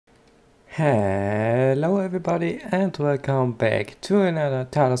Hello everybody and welcome back to another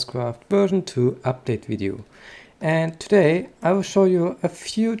Tardis version 2 update video. And today I will show you a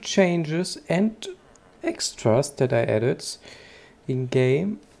few changes and extras that I added in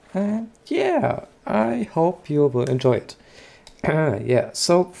game, and yeah, I hope you will enjoy it. Yeah,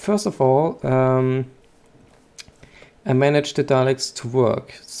 so first of all, I managed the Daleks to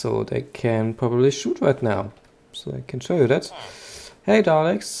work, so they can probably shoot right now. So I can show you that. Hey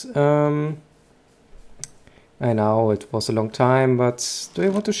Daleks, I know it was a long time, but do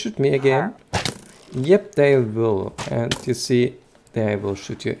you want to shoot me again? Yep, they will, and you see, they will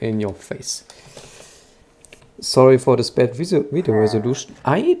shoot you in your face. Sorry for this bad video resolution.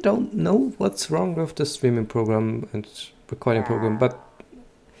 I don't know what's wrong with the streaming program and recording program, but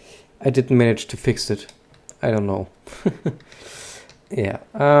I didn't manage to fix it. I don't know. Yeah.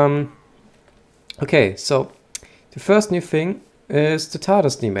 Okay, so the first new thing is the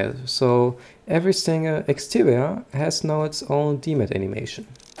Tardis demat. So every single Exterioir has now its own demat animation.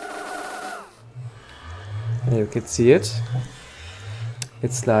 And you can see it.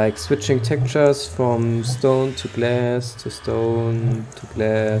 It's like switching textures from stone to glass to stone to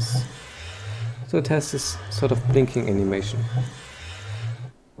glass. So it has this sort of blinking animation.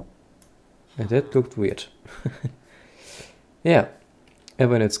 And that looked weird. Yeah. And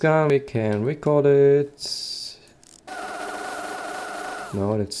when it's gone, we can record it.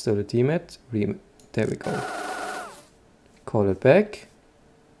 No, that's still a demat. There we go. Call it back.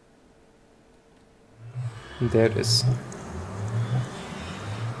 And there it is.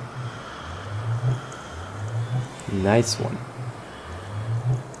 Nice one.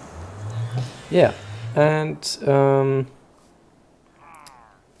 Yeah, and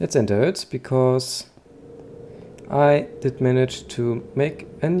let's enter it, because I did manage to make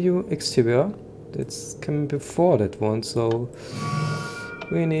a new Exterioir that's coming before that one, so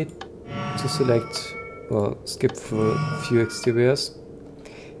we need to select, well, skip for a few Exteriours.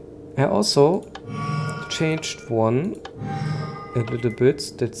 I also changed one a little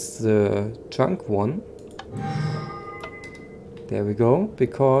bit, that's the junk one. There we go,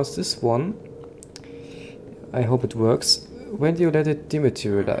 because this one, I hope it works, when you let it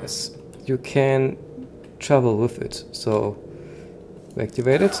dematerialize, you can travel with it. So we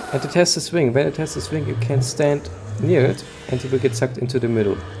activate it, and it has this ring. When it has this ring, you can stand near it and it will get sucked into the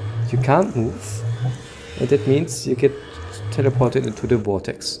middle. You can't move, and that means you get teleported into the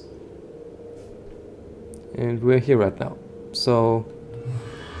vortex. And we're here right now. So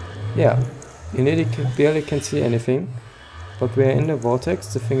yeah, you nearly barely can see anything, but we're in the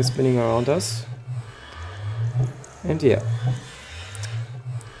vortex, the thing is spinning around us. And yeah.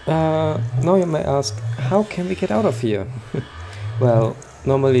 Now you may ask, how can we get out of here? Well,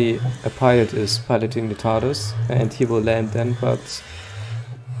 normally a pilot is piloting the Tardis and he will land then, but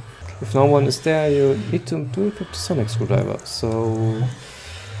if no one is there, you need to do it with the sonic screwdriver. So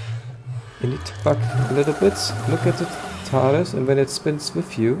you need to bug a little bit, look at the Tardis, and when it spins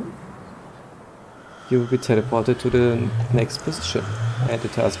with you, you will be teleported to the next position, and the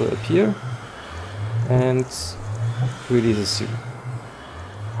Tardis will appear and releases you.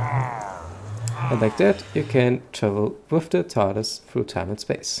 And like that, you can travel with the Tardis through time and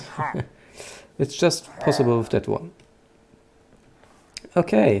space. It's just possible with that one.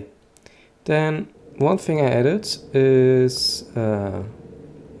 Okay, then one thing I added is a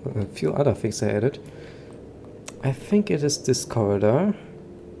few other things I added. I think it is this corridor.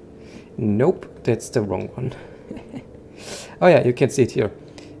 Nope, that's the wrong one. Oh yeah, you can see it here.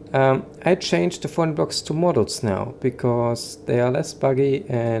 I changed the phone blocks to models now, because they are less buggy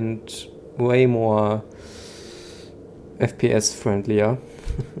and way more FPS friendlier.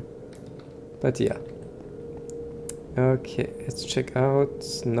 But yeah. Okay, let's check out.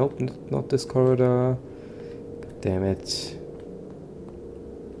 Nope, not this corridor. Damn it.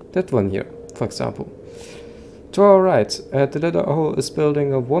 That one here, for example. To our right, the little hole is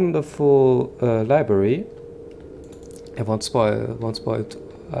building a wonderful library. I won't spoil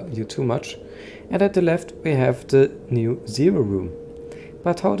you too much. And at the left we have the new ZeroRoom.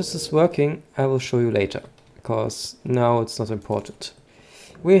 But how this is working, I will show you later, because now it's not important.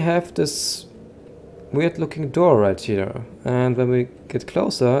 We have this weird looking door right here, and when we get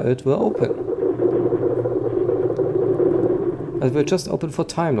closer it will open. It will just open for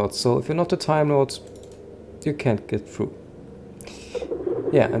Time Lords, so if you're not a Time Lord, you can't get through.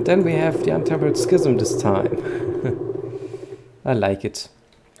 Yeah, and then we have the Untempered Schism this time. I like it.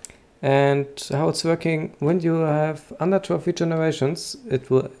 And how it's working, when you have under 12 regenerations,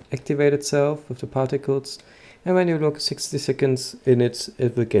 it will activate itself with the particles, and when you look 60 seconds in it,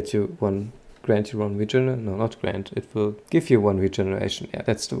 it will get you one grant you one regeneration. No, not grant. It will give you one regeneration. Yeah,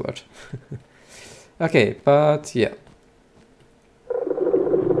 that's the word. Okay, but yeah.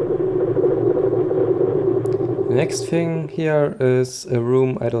 The next thing here is a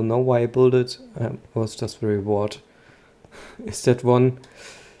room. I don't know why I built it. It was just the reward. Is that one?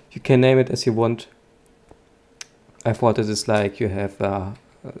 You can name it as you want. I thought it is like you have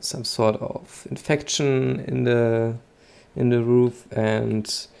some sort of infection in the roof, and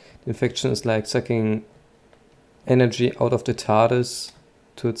the infection is like sucking energy out of the Tardis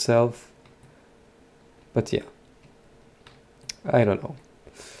to itself. But yeah, I don't know.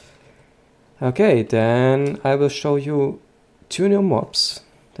 Okay, then I will show you 2 new mobs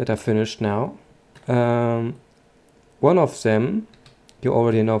that are finished now. One of them you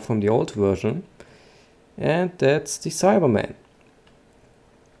already know from the old version, and that's the Cyberman.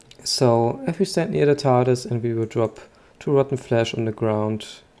 So if we stand near the Tardis and we will drop 2 rotten flesh on the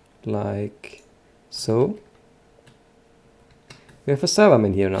ground, like so, we have a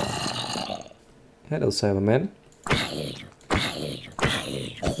Cyberman here now. Hello, Cyberman.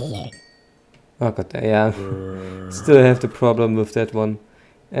 Oh god, yeah. Still have the problem with that one.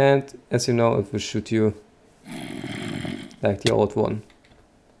 And as you know, it will shoot you like the old one.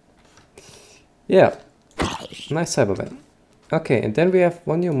 Yeah, nice Cyberman. Okay, and then we have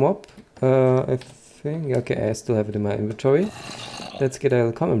 1 new mob. I think, okay, I still have it in my inventory. Let's get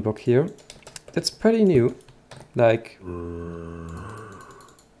a comment block here. That's pretty new. Like,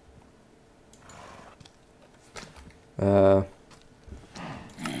 yeah,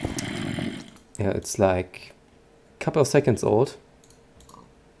 it's like a couple of seconds old.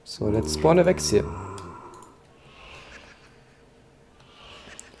 So let's spawn a Vex here.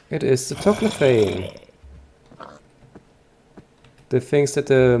 It is the Toclafane. The things that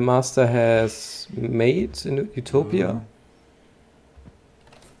the master has made in Utopia.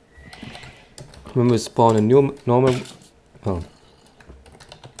 When we spawn a new normal,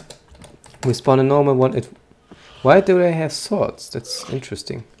 we spawn a normal one. Why do they have swords? That's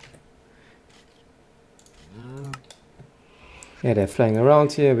interesting. Yeah, they're flying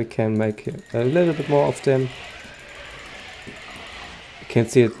around here. We can make a little bit more of them. You can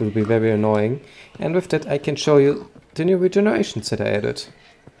see it will be very annoying. And with that, I can show you the new regenerations that I added.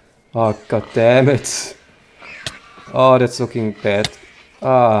 Oh, god damn it. Oh, that's looking bad.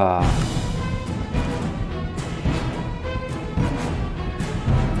 Ah.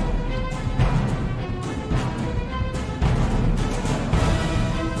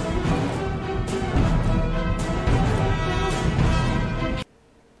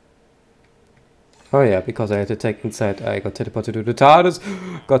 Oh yeah, because I had to take inside, I got teleported to the TARDIS.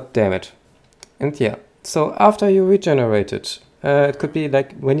 God damn it. And yeah, so after you regenerate it, it could be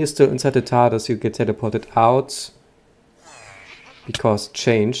like when you're still inside the TARDIS, you get teleported out because it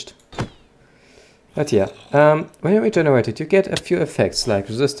changed. But yeah, when you regenerate it, you get a few effects like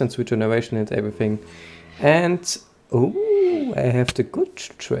resistance, regeneration, and everything. And ooh, I have the good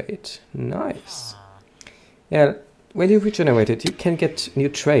trait. Nice. Yeah, when you regenerate it, you can get new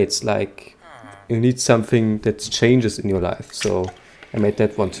traits like you need something that changes in your life. So I made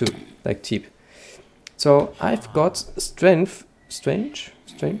that one too, like Teep. So I've got strength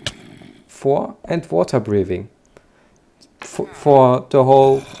 4 and water breathing for the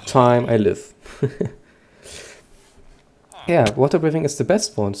whole time I live. Yeah, water breathing is the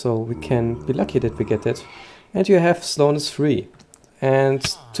best one, so we can be lucky that we get that. And you have slowness 3. And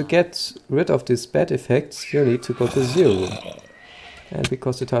to get rid of these bad effects, you need to go to ZeroRoom. And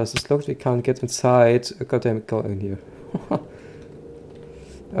because the TARDIS is locked, we can't get inside. God damn it, go in here.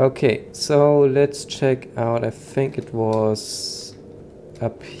 Okay, so let's check out. I think it was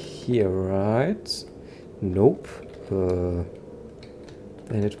up here, right? Nope. Then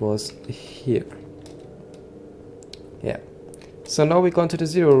it was here. Yeah. So now we're going to the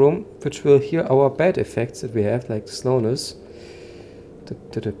ZeroRoom, which will heal our bad effects that we have, like slowness.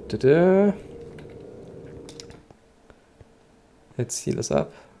 Let's heal us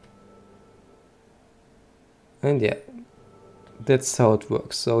up. And yeah, that's how it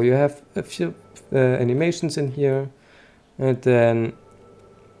works. So you have a few animations in here, and then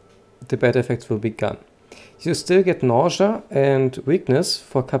the bad effects will be gone. You still get nausea and weakness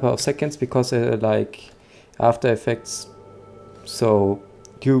for a couple of seconds because they're like after effects. So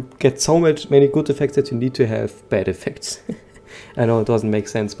you get so many good effects that you need to have bad effects. I know it doesn't make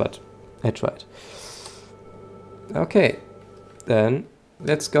sense, but I tried. Okay. Then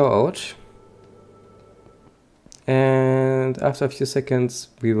let's go out, and after a few seconds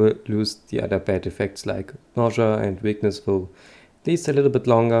we will lose the other bad effects like nausea and weakness will at least a little bit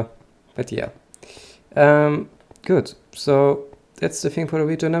longer, but yeah. Good, so that's the thing for the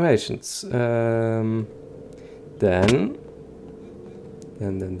regenerations. Then.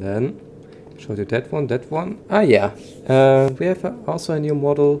 Showed you that one. Ah, yeah. We have also a new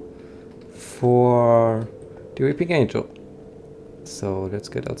model for the Weeping Angel. So let's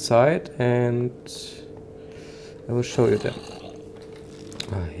get outside and I will show you them.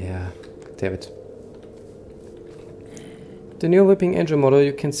 Oh, yeah. Damn it. The new Weeping Angel model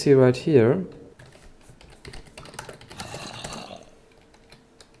you can see right here.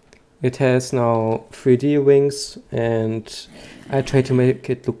 It has now 3D wings, and I try to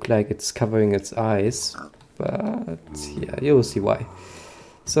make it look like it's covering its eyes, but yeah, you will see why.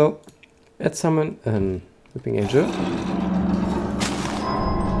 So, let's summon a Weeping Angel.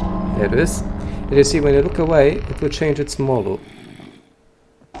 There it is. And you see, when you look away, it will change its model.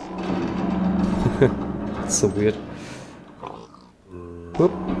 It's so weird.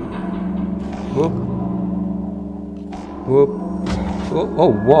 Whoop. Whoop. Whoop. Oh,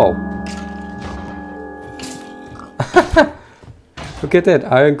 wow. Look at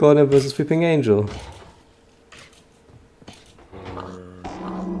that, Iron Golem versus Weeping Angel.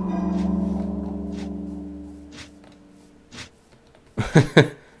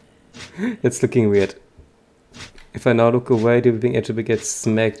 It's looking weird. If I now look away, the Weeping Angel gets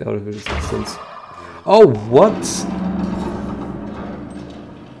smacked out of existence. Oh, what?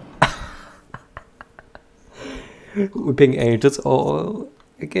 Weeping Angels all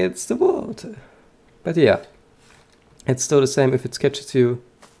against the world. But yeah. It's still the same if it catches you.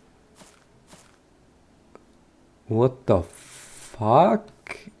 What the fuck?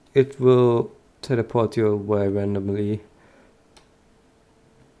 It will teleport you away randomly.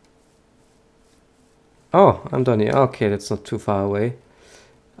 Oh, I'm done here. Okay, that's not too far away.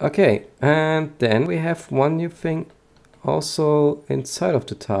 Okay, and then we have one new thing also inside of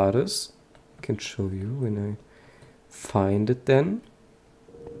the Tardis. I can show you when I find it then.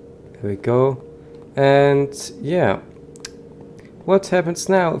 There we go. And yeah. What happens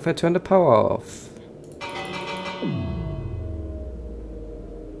now if I turn the power off?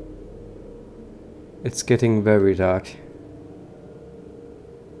 It's getting very dark.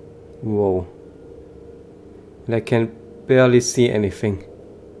 Whoa. And I can barely see anything.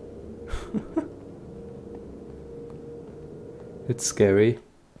 It's scary.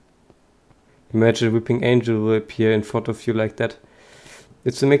 Imagine a Weeping Angel will appear in front of you like that.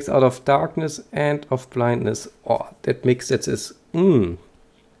 It's a mix out of darkness and of blindness. Oh, that mix that is...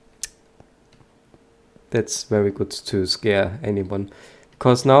 That's very good to scare anyone.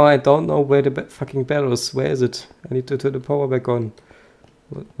 Because now I don't know where the fucking battle is. Where is it? I need to turn the power back on.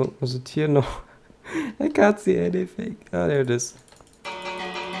 What was it here? No. I can't see anything. Ah, there it is.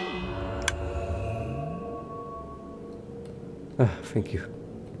 Ah, thank you.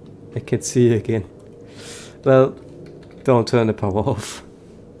 I can see again. Well, don't turn the power off.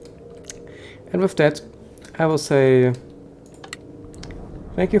 And with that, I will say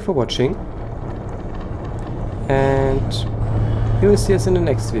thank you for watching. And you will see us in the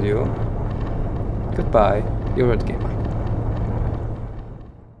next video. Goodbye, your Red Gamer.